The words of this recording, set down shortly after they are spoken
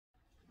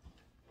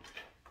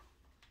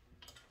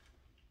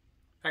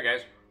Hi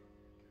guys,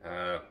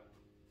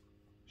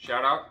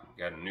 shout out,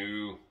 got a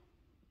new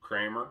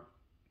Kramer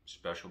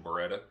special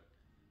Baretta,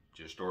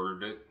 just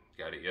ordered it,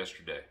 got it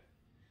yesterday.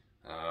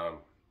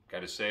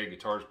 Gotta say,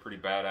 guitar's pretty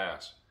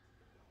badass.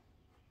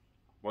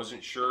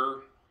 Wasn't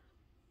sure,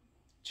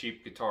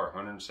 cheap guitar,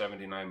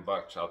 179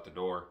 bucks out the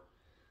door.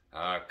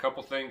 A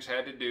couple things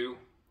had to do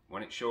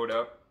when it showed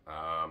up.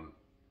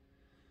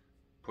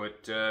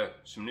 Put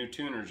some new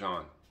tuners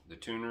on. The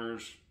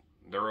tuners,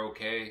 they're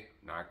okay,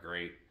 not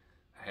great.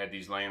 I had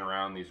these laying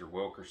around. These are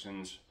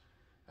Wilkerson's.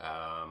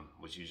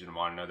 Was using them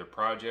on another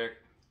project.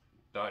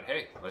 Thought,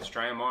 hey, let's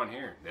try them on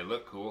here. They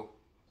look cool,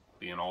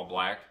 being all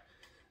black.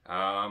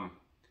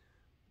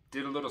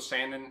 Did a little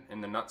sanding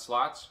in the nut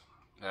slots.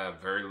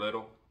 Very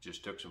little.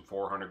 Just took some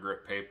 400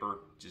 grit paper,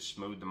 just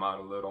smoothed them out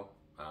a little.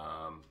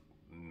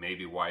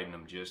 Maybe widened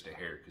them just a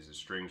hair because the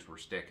strings were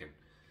sticking.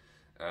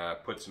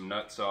 Put some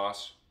nut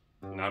sauce,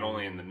 not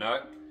only in the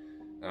nut,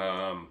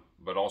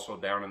 but also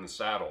down in the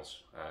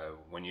saddles.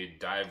 When you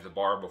dive the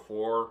bar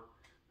before,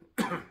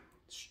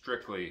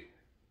 strictly,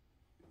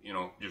 you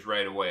know, just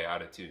right away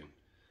out of tune,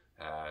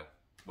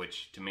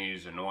 which to me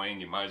is annoying.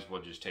 You might as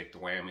well just take the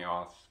whammy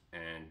off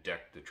and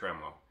deck the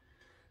tremolo.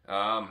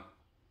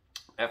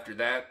 After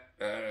that,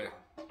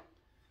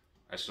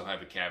 I still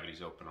have the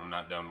cavities open. I'm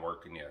not done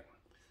working yet.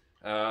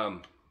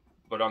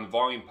 But on the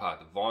volume pot,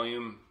 the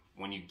volume,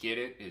 when you get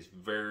it, is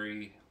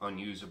very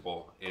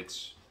unusable.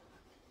 It's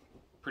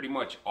pretty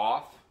much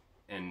off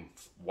and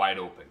wide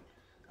open.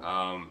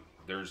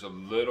 There's a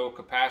little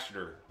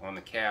capacitor on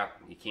the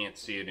cap. You can't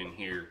see it in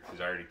here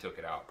because I already took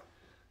it out.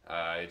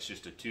 It's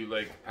just a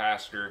 2-leg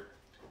capacitor.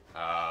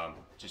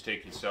 Just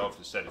take yourself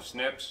a set of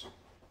snips,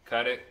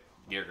 cut it,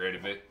 get rid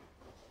of it.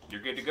 You're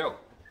good to go.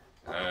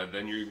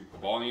 Then your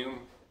volume,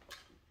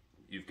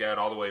 you've got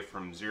all the way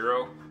from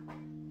 0,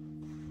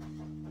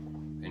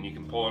 and you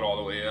can pull it all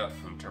the way up.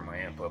 I'm gonna turn my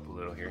amp up a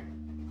little here.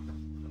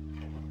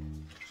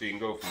 So you can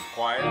go from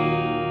quiet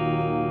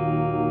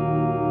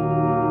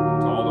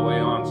to all the way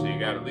on, so you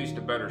got at least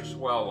a better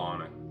swell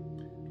on it.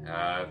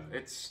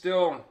 It's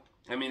still,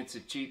 I mean, it's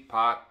a cheap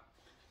pot.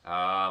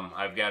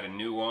 I've got a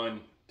new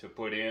one to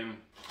put in.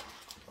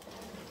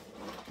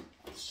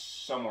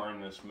 Somewhere in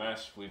this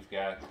mess, we've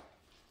got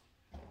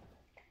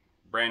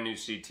brand new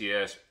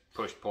CTS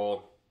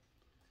push-pull.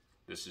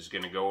 This is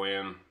going to go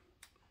in.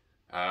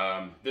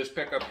 This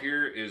pickup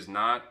here is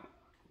not,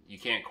 you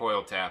can't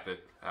coil tap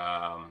it.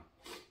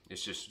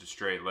 It's just a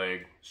straight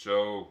leg.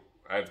 So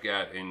I've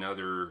got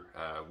another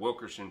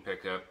Wilkerson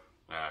pickup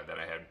that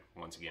I had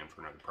once again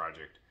for another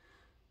project.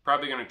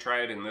 Probably going to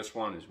try it in this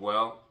one as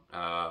well.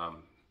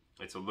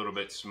 It's a little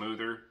bit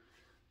smoother.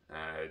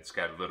 It's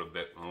got a little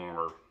bit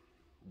more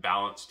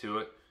balance to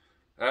it.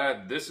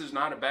 This is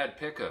not a bad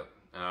pickup.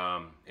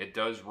 It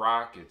does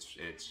rock.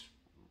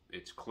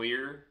 It's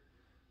clear.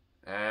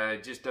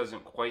 It just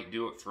doesn't quite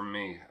do it for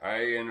me.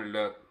 I ended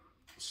up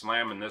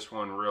slamming this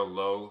one real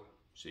low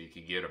so you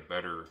could get a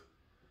better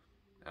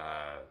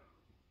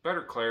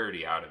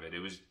clarity out of it.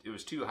 It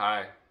was too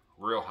high,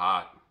 real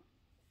hot.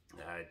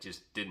 It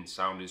just didn't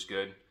sound as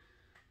good.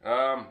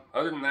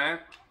 Other than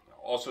that,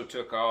 also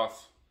took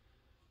off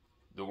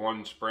the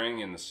one spring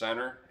in the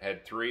center.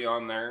 Had 3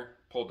 on there.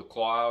 Pulled the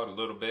claw out a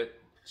little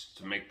bit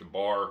to make the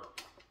bar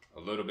a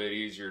little bit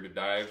easier to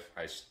dive.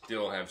 I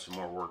still have some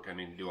more work I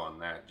need to do on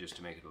that just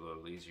to make it a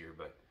little easier.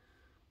 But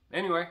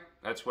anyway,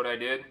 that's what I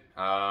did.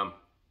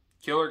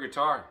 Killer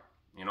guitar.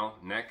 You know,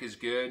 neck is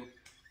good.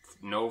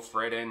 No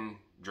fret end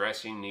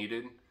dressing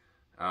needed.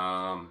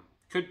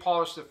 Could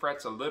polish the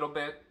frets a little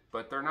bit,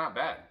 but they're not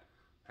bad.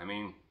 I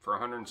mean, for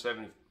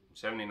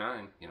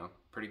 179, you know,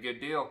 pretty good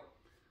deal.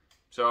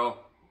 So,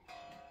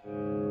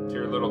 to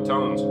your little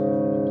tones.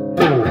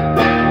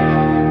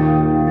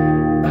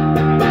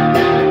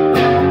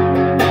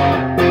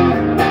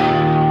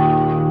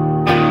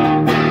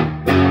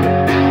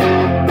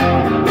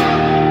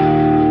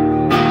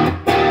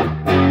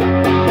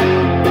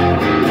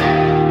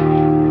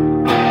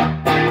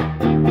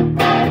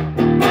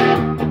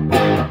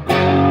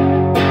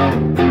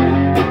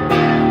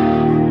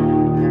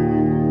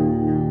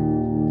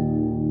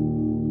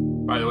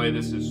 By the way,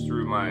 this is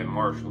through my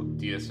Marshall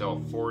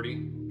DSL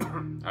 40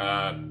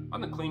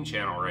 on the clean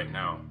channel right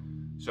now.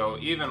 So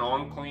even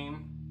on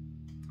clean,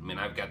 I mean,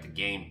 I've got the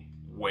gain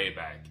way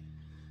back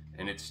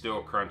and it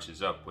still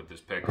crunches up with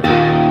this pickup.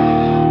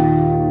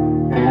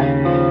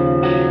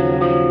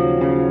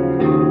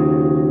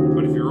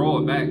 But if you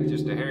roll it back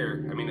just a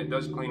hair, I mean, it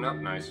does clean up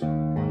nice.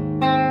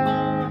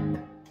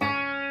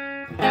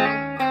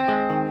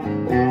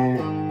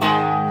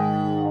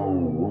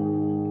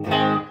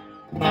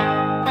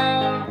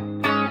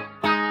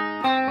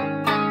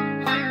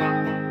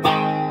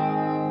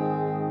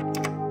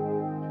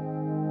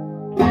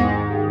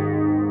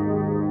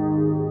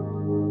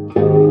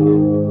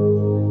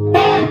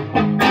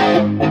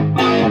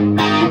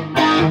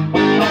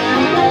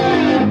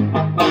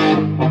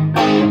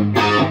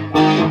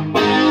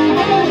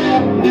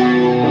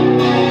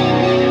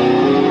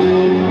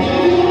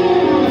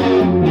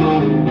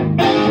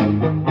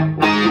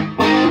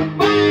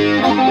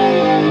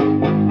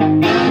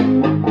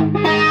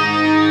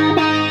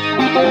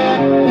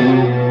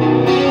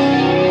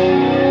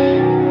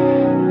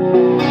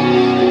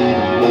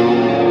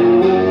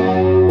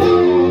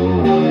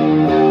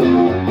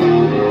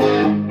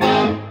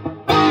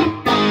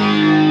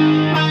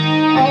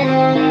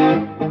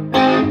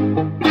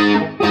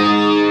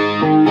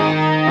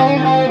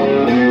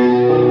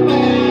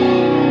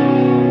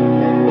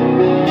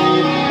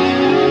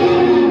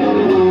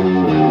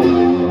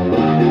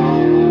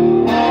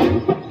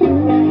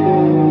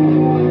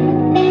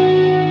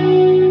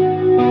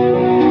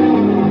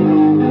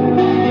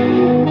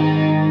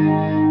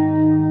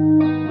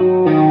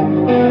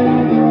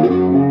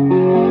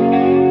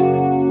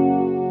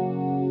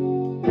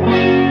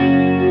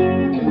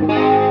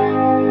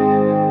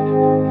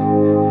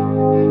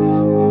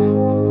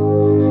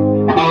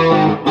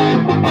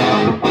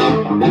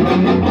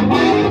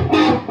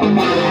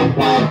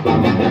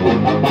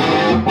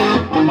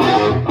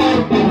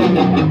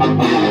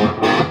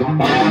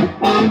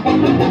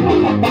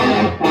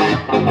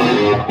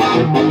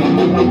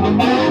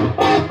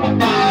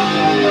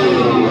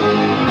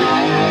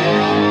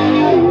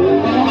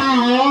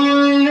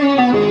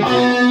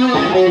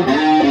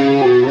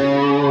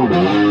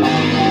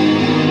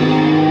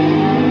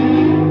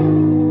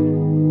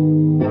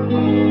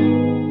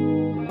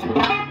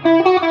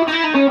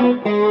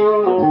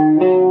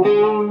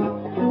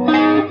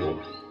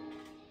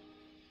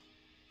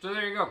 So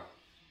there you go.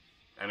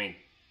 I mean,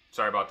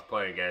 sorry about the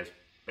play, guys.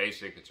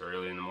 Basic, it's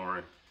early in the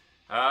morning.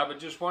 But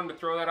just wanted to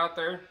throw that out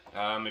there.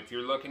 If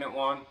you're looking at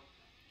one,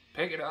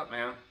 pick it up,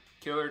 man.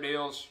 Killer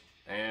deals,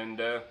 and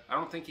I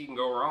don't think you can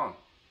go wrong.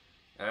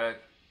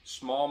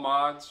 Small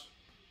mods,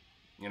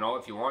 you know,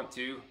 if you want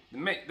to. The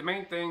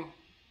main thing,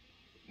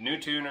 new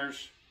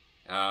tuners,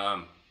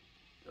 a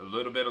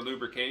little bit of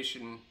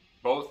lubrication,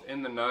 both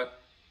in the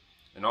nut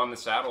and on the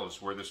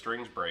saddles where the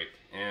strings break.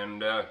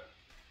 And,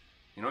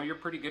 you know, you're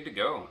pretty good to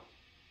go.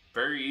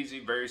 Very easy,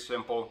 very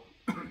simple.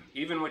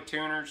 Even with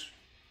tuners,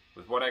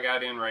 with what I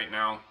got in right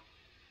now,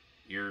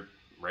 you're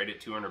right at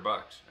 200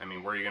 bucks. I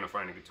mean, where are you going to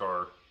find a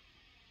guitar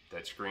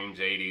that screams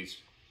 80s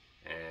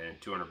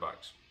and 200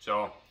 bucks?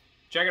 So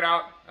check it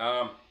out.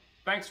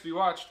 Thanks if you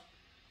watched.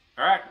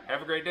 All right,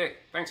 have a great day.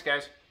 Thanks,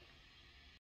 guys.